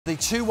The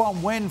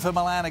 2-1 win for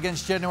Milan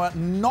against Genoa,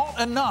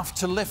 not enough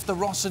to lift the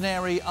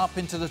Rossoneri up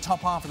into the top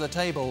half of the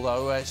table,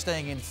 though,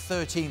 staying in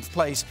 13th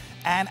place.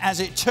 And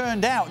as it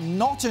turned out,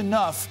 not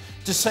enough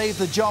to save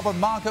the job of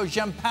Marco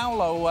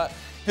Giampaolo,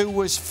 who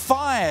was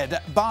fired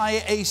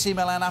by AC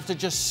Milan after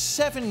just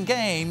 7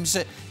 games.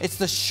 It's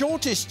the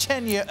shortest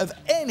tenure of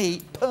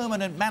any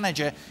permanent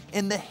manager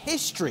in the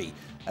history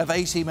of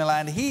AC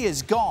Milan. He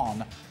is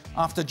gone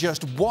after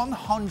just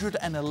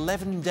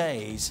 111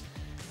 days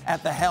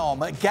at the helm.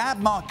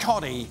 Gab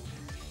Marcotti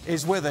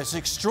is with us.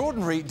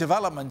 Extraordinary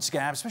developments,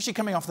 Gab, especially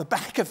coming off the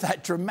back of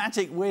that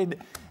dramatic win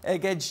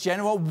against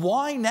Genoa.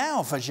 Why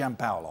now for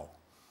Giampaolo?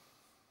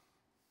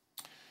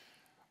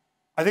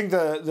 I think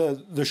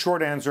the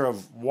short answer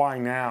of why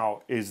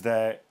now is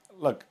that,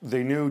 look,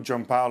 they knew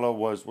Giampaolo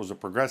was a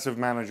progressive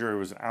manager. He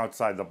was an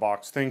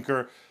outside-the-box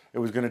thinker. It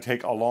was going to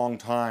take a long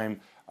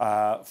time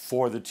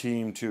for the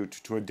team to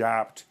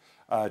adapt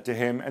to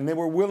him, and they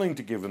were willing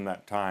to give him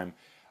that time.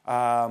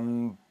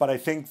 But I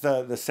think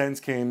the sense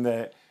came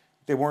that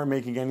they weren't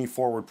making any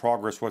forward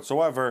progress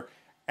whatsoever.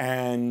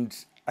 And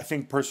I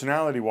think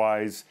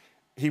personality-wise,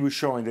 he was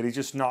showing that he's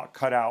just not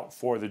cut out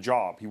for the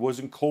job. He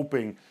wasn't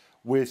coping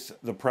with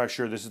the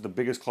pressure. This is the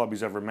biggest club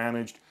he's ever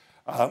managed,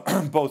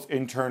 both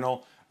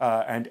internal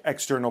and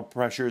external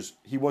pressures.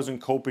 He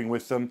wasn't coping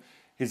with them.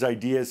 His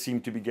ideas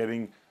seemed to be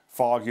getting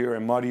foggier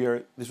and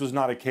muddier. This was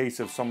not a case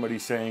of somebody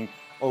saying,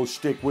 oh,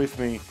 stick with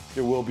me,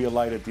 there will be a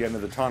light at the end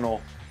of the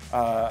tunnel.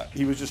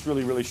 He was just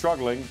really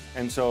struggling,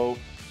 and so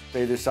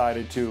they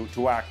decided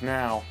to act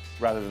now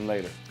rather than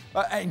later.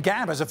 And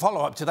Gab, as a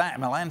follow-up to that,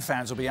 Milan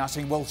fans will be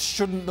asking, well,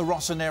 shouldn't the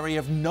Rossoneri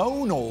have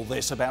known all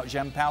this about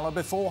Giampaolo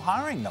before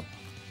hiring them?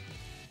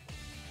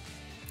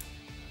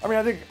 I mean,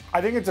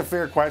 I think it's a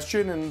fair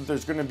question, and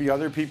there's going to be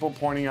other people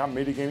pointing out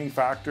mitigating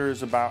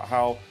factors about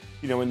how,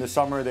 you know, in the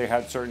summer they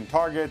had certain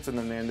targets, and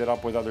then they ended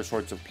up with other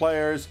sorts of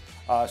players.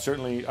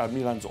 Certainly,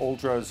 Milan's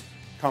ultras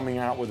coming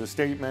out with a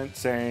statement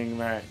saying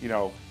that, you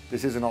know,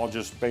 this isn't all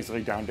just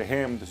basically down to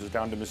him. This is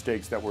down to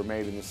mistakes that were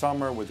made in the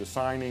summer with the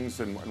signings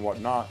and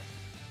whatnot.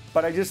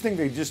 But I just think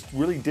they just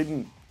really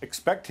didn't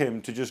expect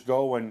him to just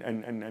go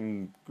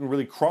and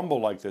really crumble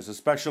like this,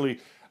 especially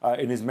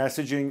in his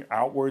messaging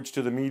outwards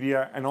to the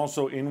media and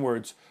also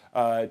inwards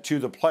to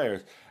the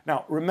players.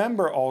 Now,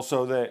 remember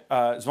also that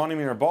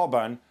Zvonimir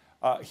Boban,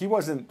 he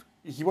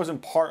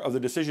wasn't part of the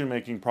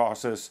decision-making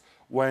process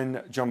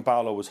when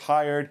Giampaolo was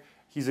hired.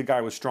 He's a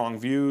guy with strong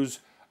views.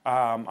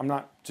 I'm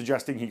not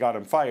suggesting he got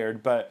him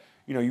fired, but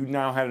you know, you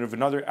now had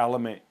another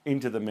element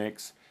into the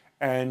mix,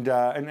 and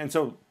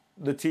so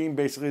the team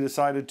basically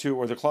decided to,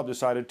 or the club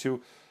decided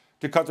to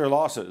cut their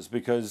losses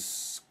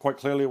because quite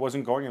clearly it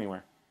wasn't going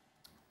anywhere.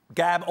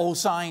 Gab, all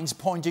signs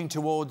pointing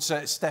towards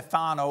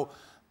Stefano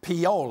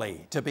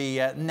Pioli to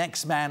be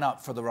next man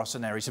up for the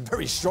Rossoneri. Some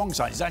very strong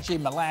signs. He's actually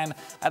in Milan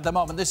at the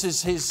moment. This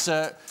is his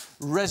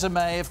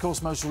resume, of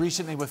course, most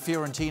recently with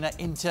Fiorentina,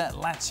 Inter,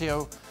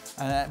 Lazio,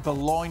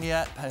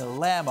 Bologna,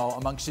 Palermo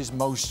amongst his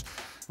most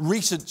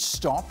recent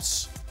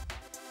stops.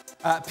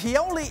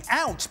 Pioli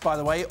out, by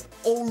the way,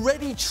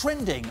 already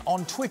trending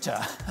on Twitter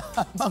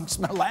amongst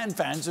Milan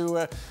fans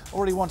who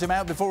already want him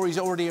out before he's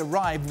already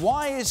arrived.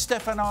 Why is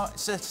Stefano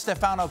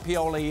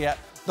Pioli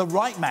the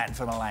right man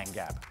for Milan,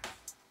 Gab?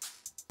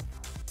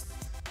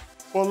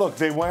 Well, look,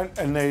 they went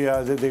and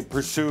they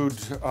pursued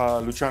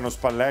Luciano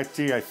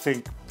Spalletti. I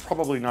think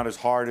probably not as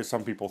hard as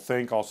some people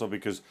think, also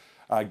because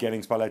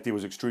getting Spalletti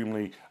was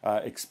extremely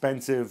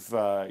expensive.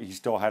 He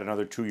still had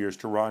another 2 years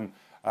to run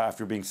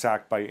after being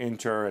sacked by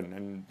Inter,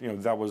 and you know,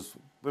 there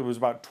was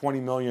about 20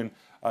 million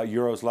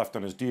euros left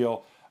on his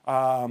deal.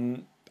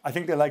 I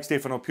think they like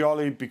Stefano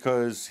Pioli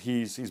because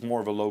he's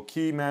more of a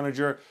low-key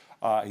manager.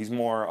 He's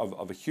more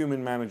of a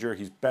human manager.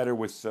 He's better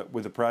with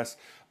the press,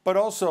 but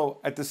also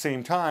at the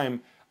same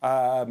time,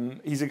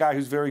 he's a guy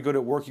who's very good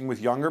at working with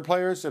younger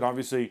players, and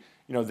obviously,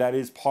 you know, that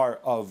is part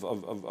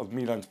of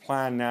Milan's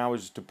plan now,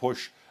 is to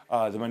push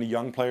the many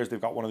young players. They've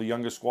got one of the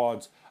youngest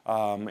squads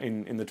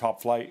in the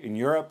top flight in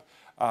Europe.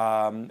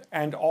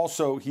 And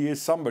also, he is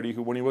somebody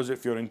who, when he was at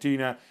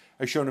Fiorentina,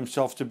 has shown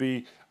himself to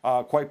be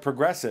quite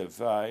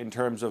progressive in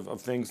terms of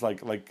things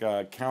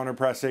like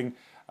counter-pressing,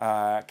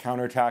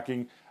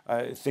 counter-attacking,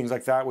 things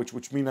like that,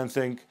 which Milan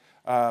think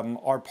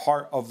are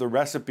part of the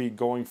recipe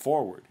going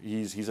forward.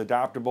 He's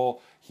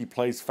adaptable, he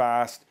plays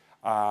fast,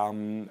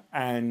 and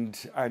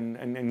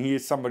he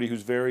is somebody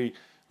who's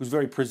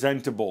very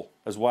presentable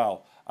as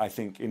well, I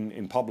think,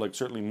 in public,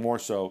 certainly more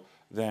so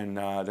than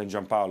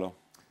Giampaolo.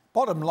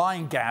 Bottom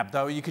line, Gab,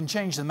 though, you can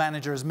change the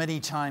manager as many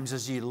times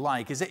as you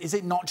like. Is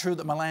it not true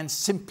that Milan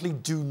simply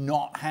do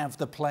not have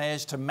the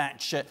players to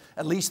match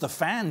at least the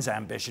fans'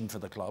 ambition for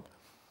the club?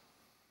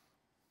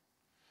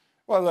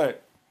 Well,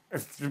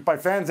 if by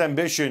fans'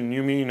 ambition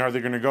you mean are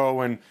they going to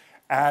go and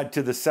add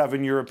to the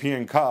 7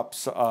 European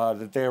Cups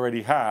that they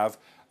already have?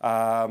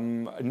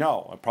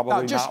 No,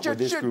 probably not with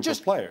this group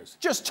of players.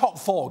 Just top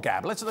 4,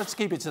 Gab. Let's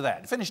keep it to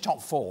that. Finish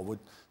top 4 would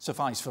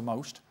suffice for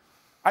most.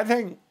 I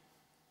think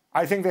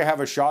I think they have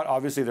a shot.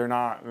 Obviously, they're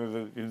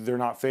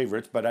not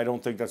favorites, but I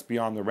don't think that's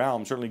beyond the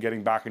realm. Certainly,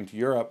 getting back into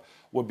Europe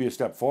would be a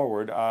step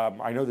forward.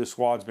 I know this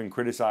squad's been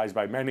criticized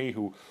by many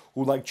who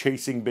like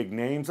chasing big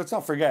names. Let's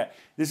not forget,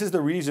 this is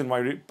the reason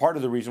why, part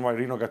of the reason why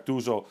Rino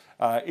Gattuso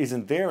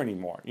isn't there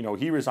anymore. You know,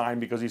 he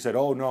resigned because he said,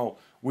 "Oh no,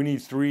 we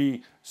need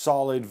 3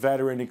 solid,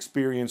 veteran,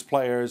 experienced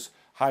players,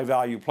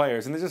 high-value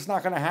players," and this is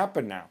not going to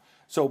happen now.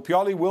 So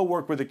Pioli will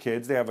work with the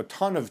kids. They have a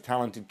ton of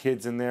talented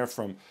kids in there,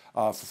 from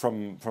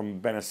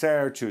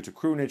Benacer to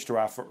Krunic to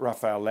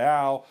Rafael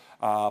Leao.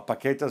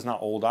 Paqueta's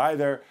not old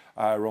either.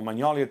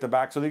 Romagnoli at the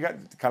back. So they got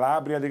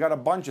Calabria. They got a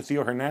bunch of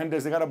Theo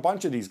Hernandez. They got a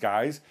bunch of these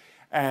guys,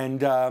 and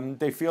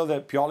they feel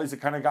that Pioli's the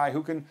kind of guy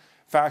who can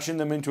fashion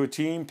them into a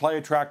team, play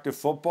attractive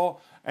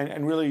football,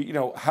 and really, you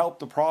know, help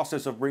the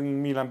process of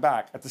bringing Milan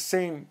back. At the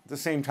same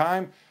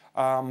time,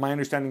 my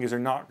understanding is they're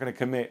not going to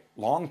commit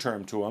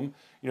long-term to him.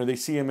 You know, they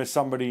see him as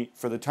somebody,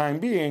 for the time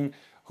being,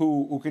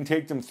 who can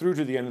take them through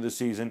to the end of the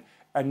season,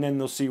 and then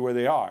they'll see where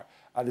they are.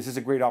 This is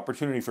a great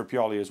opportunity for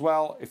Pioli as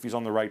well. If he's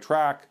on the right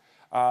track,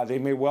 they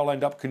may well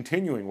end up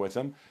continuing with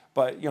him.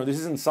 But, you know, this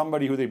isn't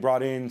somebody who they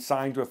brought in,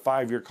 signed to a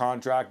 5-year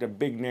contract, a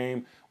big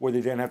name, where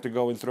they then have to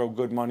go and throw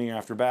good money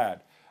after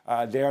bad.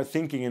 They are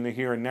thinking in the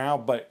here and now,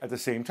 but at the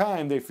same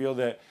time, they feel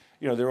that,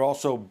 you know, they're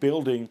also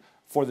building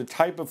for the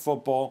type of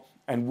football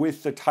and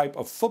with the type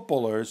of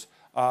footballers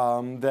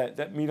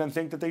that Milan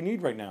think that they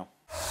need right now.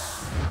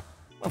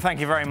 Well,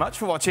 thank you very much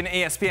for watching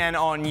ESPN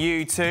on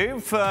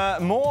YouTube.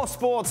 For more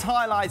sports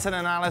highlights and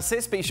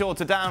analysis, be sure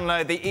to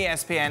download the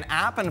ESPN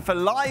app. And for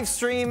live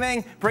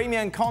streaming,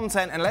 premium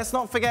content, and let's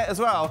not forget as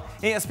well,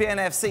 ESPN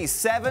FC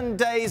 7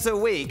 days a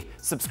week.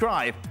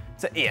 Subscribe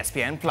to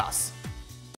ESPN+.